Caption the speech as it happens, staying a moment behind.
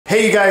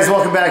Hey you guys,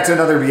 welcome back to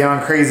another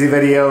Beyond Crazy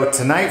video.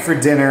 Tonight for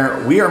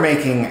dinner, we are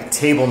making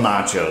table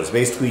nachos.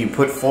 Basically, you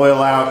put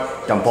foil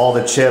out, dump all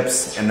the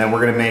chips, and then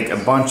we're gonna make a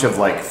bunch of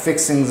like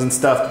fixings and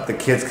stuff that the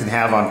kids can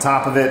have on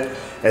top of it,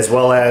 as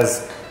well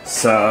as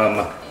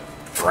some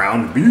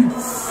ground beef.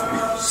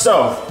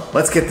 So,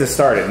 let's get this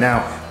started.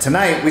 Now,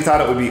 tonight we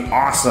thought it would be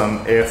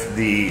awesome if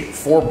the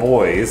four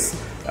boys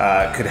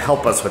could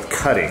help us with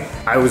cutting.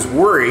 I was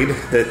worried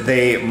that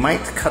they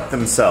might cut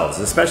themselves,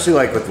 especially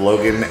like with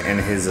Logan and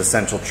his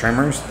essential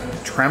tremors.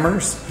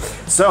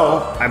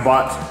 So I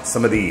bought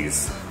some of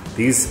these.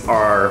 These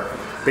are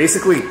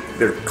basically,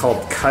 they're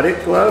called cut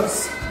it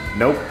gloves.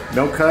 Nope,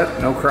 no cut,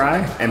 no cry.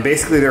 And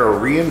basically they're a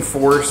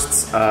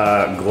reinforced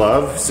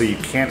glove, so you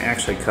can't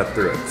actually cut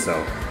through it.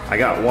 So I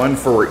got one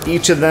for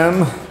each of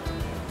them.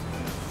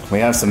 We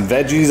have some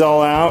veggies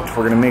all out.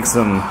 We're gonna make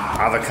some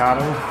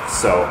avocado.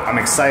 So I'm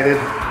excited.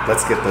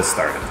 Let's get this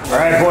started. All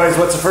right, boys,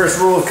 what's the first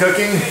rule of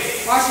cooking?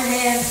 Wash your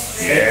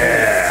hands.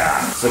 Yeah.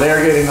 So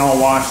they're getting all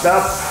washed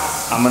up.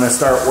 I'm gonna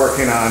start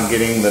working on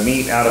getting the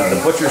meat out of the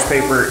butcher's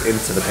paper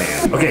into the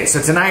pan. Okay, so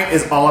tonight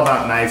is all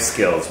about knife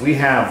skills. We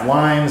have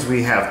limes,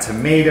 we have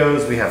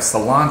tomatoes, we have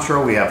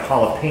cilantro, we have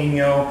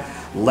jalapeno,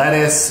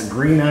 lettuce,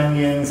 green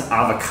onions,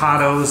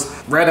 avocados,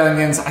 red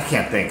onions. I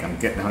can't think, I'm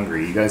getting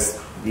hungry. You guys,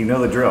 you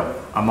know the drill.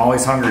 I'm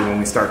always hungry when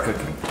we start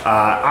cooking.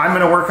 I'm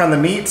gonna work on the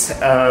meat.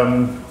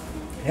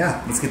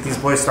 Yeah, let's get these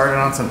boys started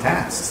on some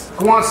tasks.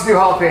 Who wants to do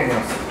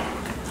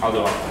jalapenos? I'll do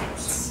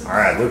jalapenos. All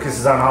right, Lucas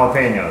is on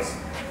jalapenos.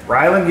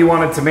 Ryland, you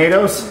wanted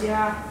tomatoes?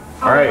 Yeah.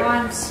 All right.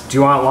 Limes. Do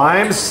you want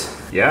limes?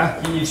 Yeah?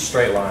 He needs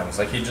straight limes.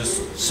 Like he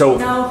just... So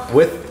No.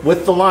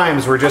 with the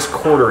limes, we're just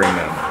quartering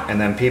them.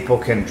 And then people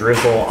can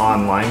drizzle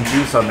on lime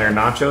juice on their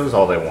nachos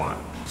all they want.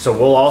 So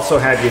we'll also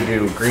have you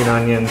do green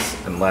onions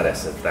and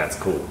lettuce if that's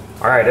cool.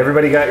 All right,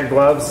 everybody got your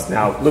gloves?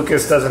 Now,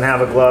 Lucas doesn't have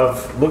a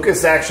glove.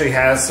 Lucas actually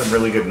has some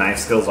really good knife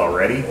skills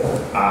already.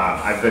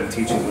 I've been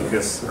teaching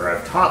Lucas, or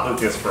I've taught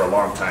Lucas for a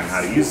long time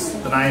how to use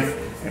the knife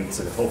and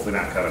to hopefully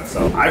not cut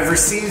himself. I've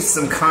received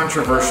some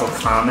controversial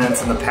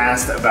comments in the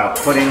past about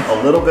putting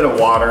a little bit of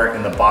water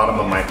in the bottom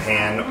of my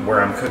pan where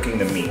I'm cooking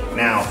the meat.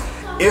 Now,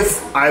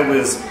 if I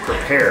was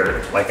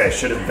prepared, like I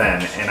should have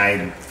been, and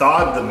I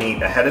thawed the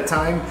meat ahead of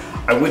time,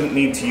 I wouldn't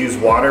need to use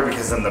water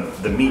because then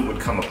the meat would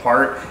come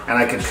apart and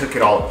I could cook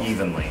it all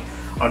evenly.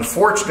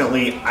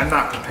 Unfortunately, I'm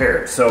not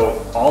prepared,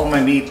 so all of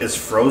my meat is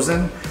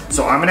frozen,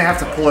 so I'm gonna have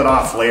to pull it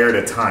off layer at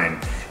a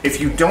time.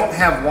 If you don't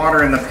have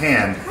water in the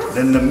pan,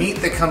 then the meat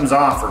that comes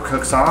off or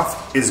cooks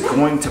off is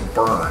going to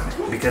burn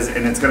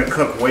and it's gonna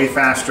cook way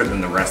faster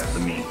than the rest of the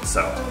meat.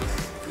 So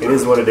it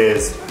is what it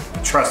is.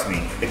 Trust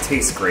me, it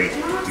tastes great.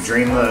 You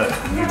drain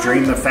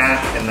the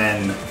fat and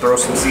then throw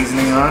some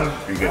seasoning on,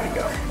 you're good to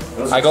go.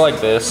 I go like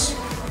this,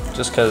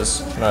 just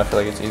because I feel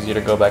like it's easier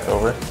to go back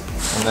over,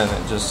 and then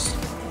it just...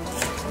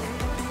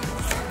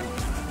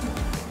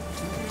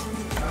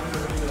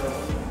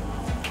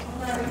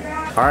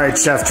 All right,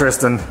 Chef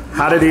Tristan,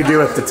 how did he do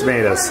with the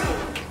tomatoes?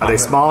 Are they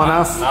small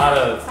enough? Not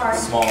a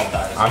small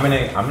size. I'm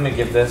gonna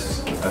give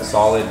this a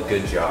solid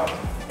good job.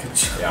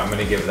 Yeah, I'm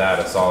gonna give that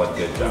a solid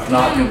good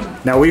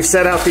job. Now we've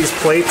set out these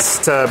plates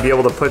to be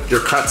able to put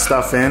your cut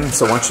stuff in.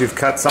 So once you've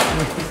cut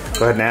something,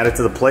 go ahead and add it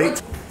to the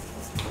plate.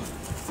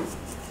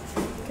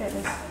 Okay,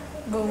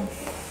 boom.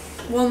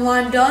 One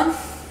line done.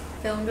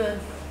 Feeling good.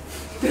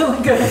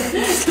 Feeling good.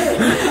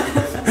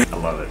 I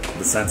love it,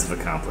 the sense of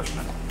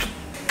accomplishment.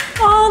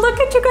 Oh, look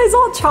at you guys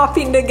all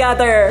chopping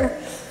together.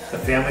 The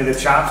family that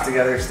chops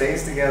together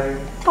stays together.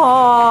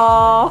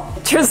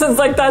 Aww. Tristan's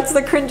like, that's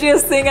the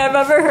cringiest thing I've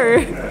ever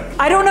heard.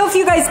 I don't know if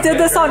you guys did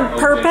this on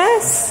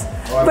purpose,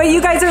 but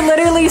you guys are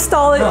literally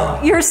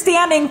you're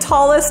standing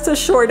tallest to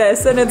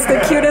shortest, and it's the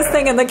cutest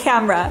thing in the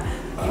camera.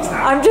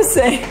 I'm just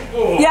saying.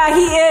 Yeah,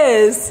 he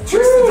is.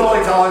 Tristan's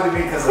only taller than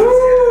me because of his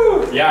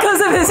hair. Yeah.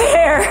 Because of his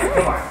hair.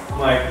 Come on. I'm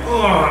like,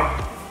 ugh.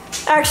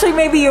 Actually,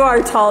 maybe you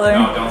are taller.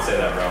 No, don't say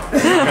that, bro.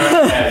 You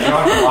don't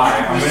have to lie.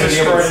 I'm gonna be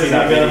able to see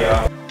that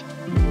video.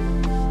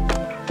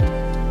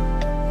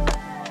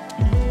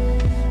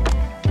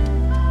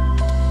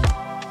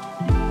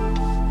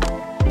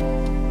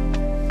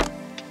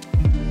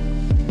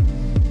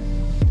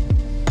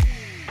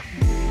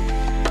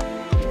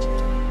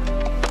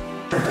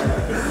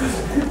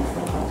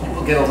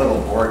 People get a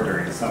little bored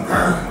during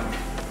summer.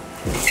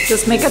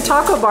 Just make a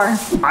taco bar.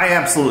 I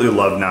absolutely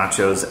love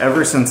nachos.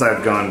 Ever since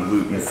I've gone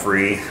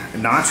gluten-free,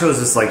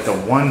 nachos is like the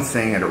one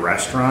thing at a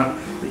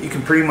restaurant that you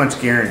can pretty much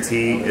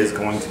guarantee is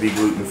going to be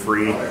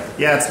gluten-free.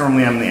 Yeah, it's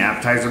normally on the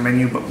appetizer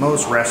menu, but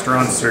most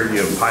restaurants serve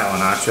you a pile of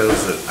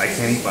nachos that I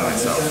can't eat by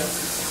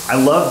myself. I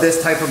love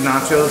this type of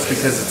nachos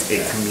because it's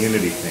a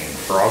community thing.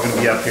 We're all gonna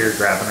be up here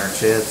grabbing our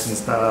chips and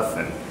stuff,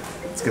 and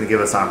it's gonna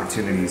give us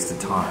opportunities to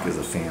talk as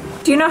a family.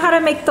 Do you know how to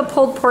make the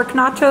pulled pork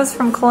nachos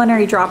from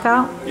Culinary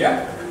Dropout?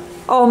 Yeah.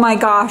 Oh my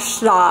gosh,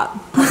 stop.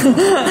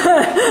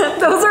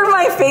 Those are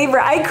my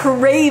favorite. I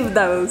crave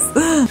those.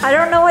 I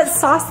don't know what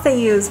sauce they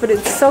use, but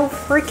it's so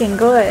freaking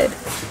good.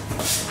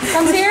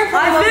 Comes here.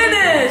 I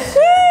finished.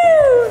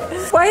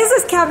 Woo! Why is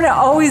this cabinet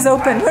always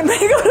open when we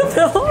go to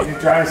film? It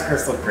drives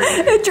Crystal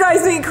crazy. It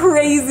drives me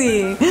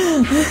crazy.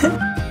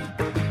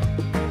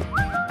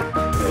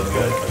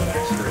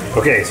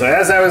 Okay, so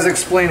as I was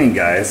explaining,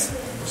 guys,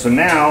 so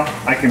now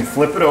I can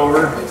flip it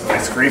over. I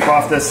scrape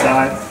off this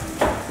side.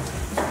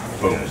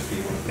 Boom.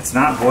 It's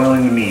not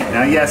boiling the meat.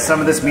 Now, yes, some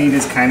of this meat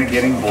is kind of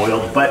getting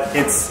boiled, but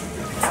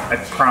I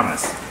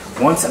promise.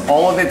 Once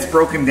all of it's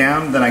broken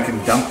down, then I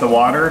can dump the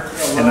water,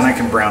 and then I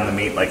can brown the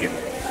meat like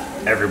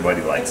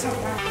everybody likes it.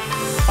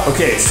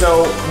 Okay,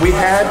 so we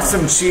had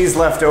some cheese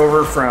left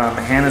over from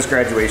Hannah's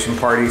graduation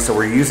party, so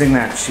we're using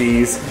that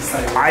cheese.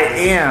 I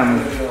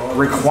am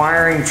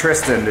requiring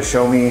Tristan to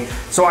show me,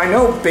 so I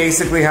know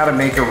basically how to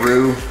make a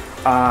roux,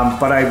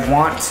 but I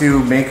want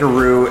to make a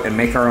roux and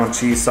make our own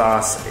cheese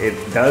sauce.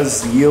 It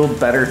does yield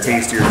better,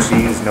 tastier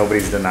cheese.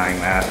 Nobody's denying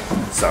that,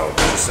 so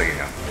just so you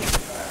know.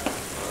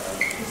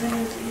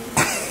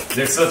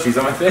 There's still cheese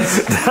on my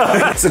face.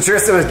 So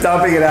Tristan was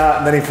dumping it out,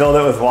 and then he filled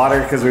it with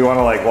water because we want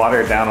to like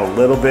water it down a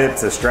little bit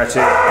to stretch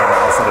it and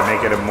also to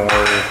make it a more,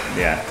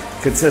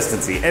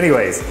 consistency.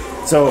 Anyways,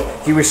 so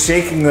he was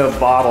shaking the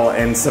bottle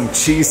and some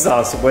cheese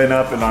sauce went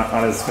up and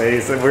on his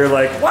face, and we were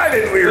like, why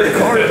didn't we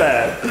record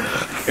that?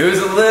 It was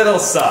a little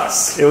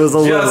sus. It was a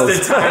little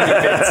just a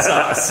tiny bit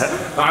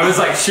sus. I was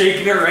like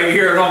shaking it right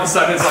here, and all of a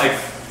sudden it's like,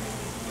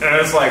 and I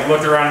just like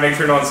looked around to make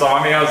sure no one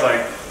saw me. I was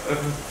like,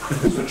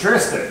 So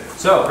Tristan,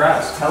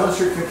 tell us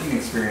your cooking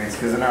experience,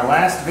 because in our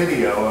last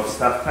video of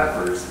stuffed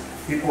peppers,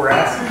 people were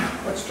asking,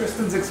 what's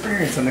Tristan's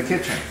experience in the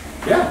kitchen?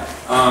 yeah.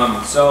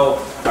 So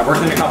I've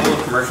worked in a couple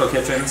of commercial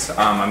kitchens.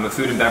 I'm a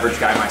food and beverage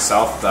guy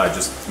myself,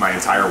 just my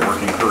entire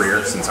working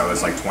career since I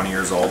was like 20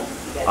 years old.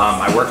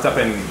 I worked up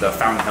in the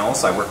Fountain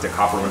Hills. I worked at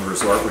Copperwind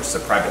Resort, which is a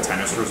private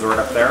tennis resort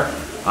up there.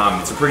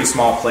 It's a pretty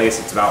small place.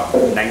 It's about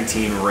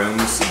 19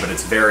 rooms, but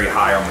it's very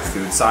high on the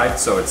food side.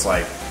 So it's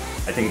like,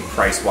 I think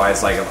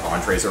price-wise, like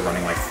entrees are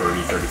running like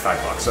 30,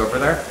 35 bucks over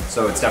there.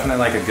 So it's definitely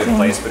like a good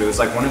place, but it was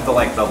like one of the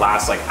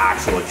last like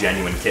actual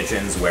genuine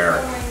kitchens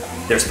where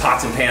there's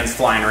pots and pans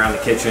flying around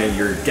the kitchen.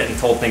 You're getting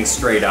told things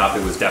straight up.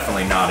 It was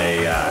definitely not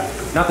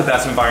the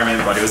best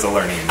environment, but it was a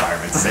learning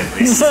environment to say the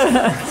least.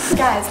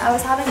 Guys, I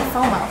was having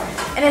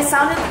FOMO, and it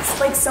sounded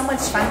like so much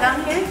fun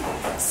down here,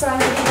 so I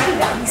made you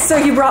down. So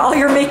you brought all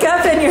your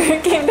makeup and you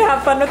came to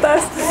have fun with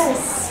us?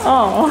 Yes.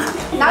 Oh.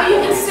 Now you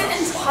can sit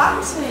and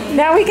talk to me.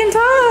 Now we can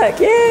talk,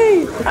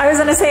 yay! I was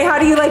gonna say, how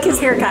do you like his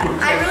haircut?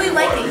 I really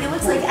like it. He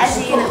looks like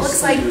edgy, and it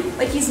looks like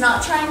he's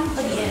not trying,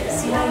 but he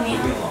is. You know what I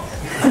mean?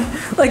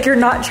 Like you're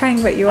not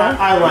trying, but you are?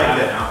 I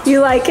like it. You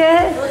like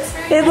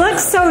it? It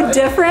looks so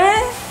different,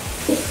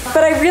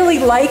 but I really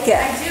like it.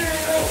 I do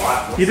really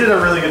like it. You did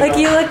a really good Like job.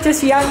 you look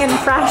just young and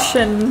fresh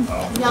and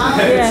Young.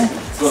 yeah.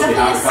 Except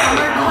for his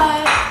summer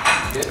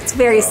cut. It's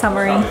very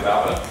summery.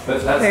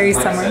 Very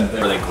summery.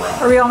 Where they grow.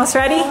 Are we almost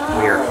ready?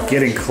 We are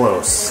getting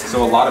close.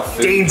 So a lot of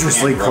food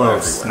Dangerously can't grow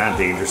close. everywhere. Not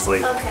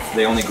dangerously. Okay.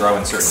 They only grow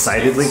in certain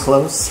Excitedly states.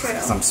 close.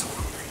 'Cause I'm so...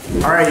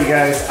 Alright, you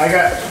guys. I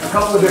got a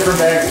couple of different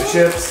bags of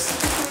chips.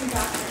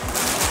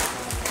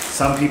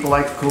 Some people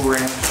like the Cool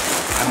Ranch.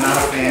 I'm not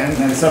a fan.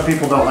 And some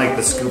people don't like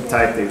the scoop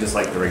type. They just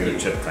like the regular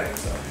chip type.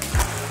 So.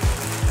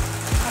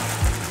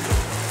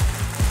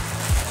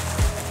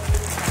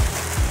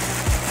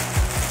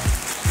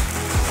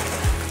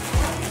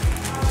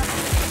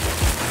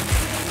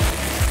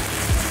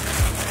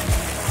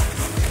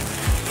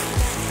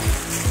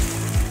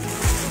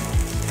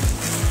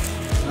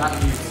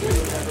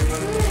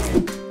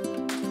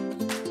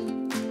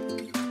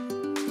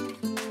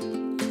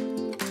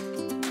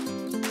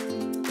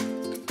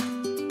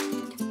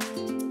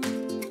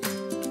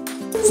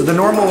 So the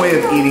normal way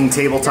of eating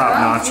tabletop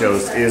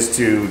nachos is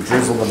to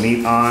drizzle the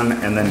meat on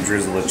and then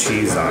drizzle the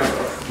cheese on.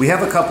 We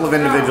have a couple of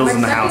individuals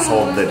in the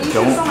household that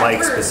don't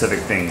like specific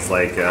things.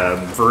 Like,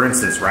 for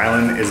instance,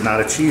 Rylan is not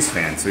a cheese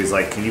fan, so he's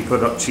like, can you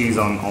put cheese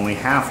on only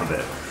half of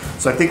it?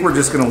 So I think we're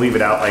just gonna leave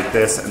it out like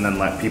this and then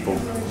let people,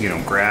 you know,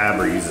 grab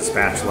or use a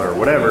spatula or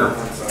whatever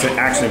to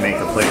actually make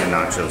a plate of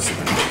nachos.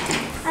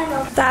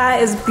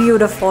 That is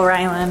beautiful,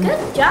 Rylan.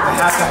 Good job.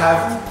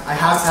 I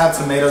have to have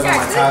tomatoes on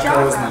my good job,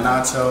 tacos, Rob. my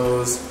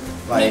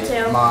nachos, like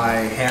too. my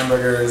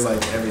hamburgers,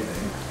 like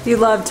everything. You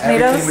love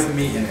tomatoes? Everything with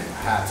meat in it,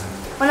 I have to.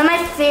 One of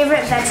my favorite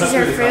veggies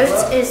or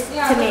fruits is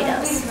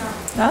tomatoes.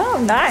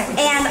 Oh, nice.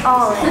 And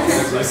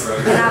olives.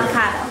 And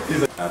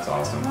avocado. That's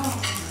awesome.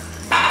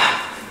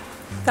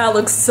 That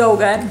looks so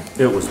good.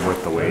 It was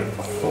worth the wait.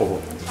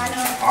 Oh.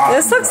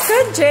 This looks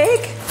good,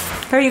 Jake.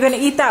 Are you going to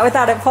eat that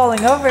without it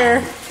falling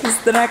over? Is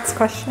the next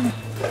question.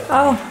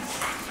 Oh,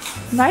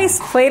 nice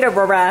plate of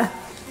Barbara.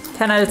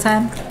 10 out of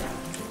 10.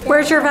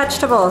 Where's your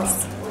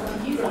vegetables?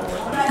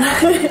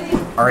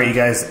 Alright you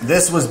guys,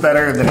 this was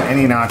better than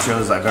any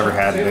nachos I've ever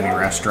had at any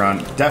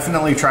restaurant.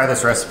 Definitely try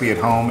this recipe at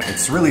home.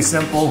 It's really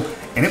simple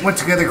and it went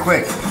together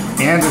quick.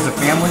 And as a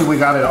family, we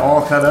got it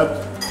all cut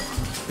up.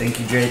 Thank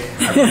you, Jake.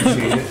 I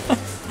appreciate it.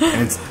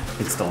 And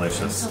it's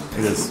delicious.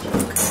 It is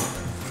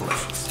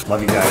delicious.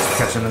 Love you guys.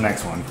 Catch you in the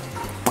next one.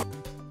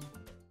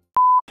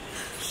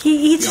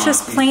 He eats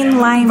just plain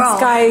limes,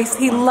 guys.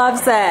 He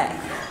loves it.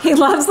 He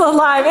loves the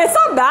lime. It's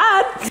not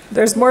bad.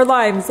 There's more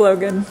limes,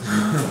 Logan.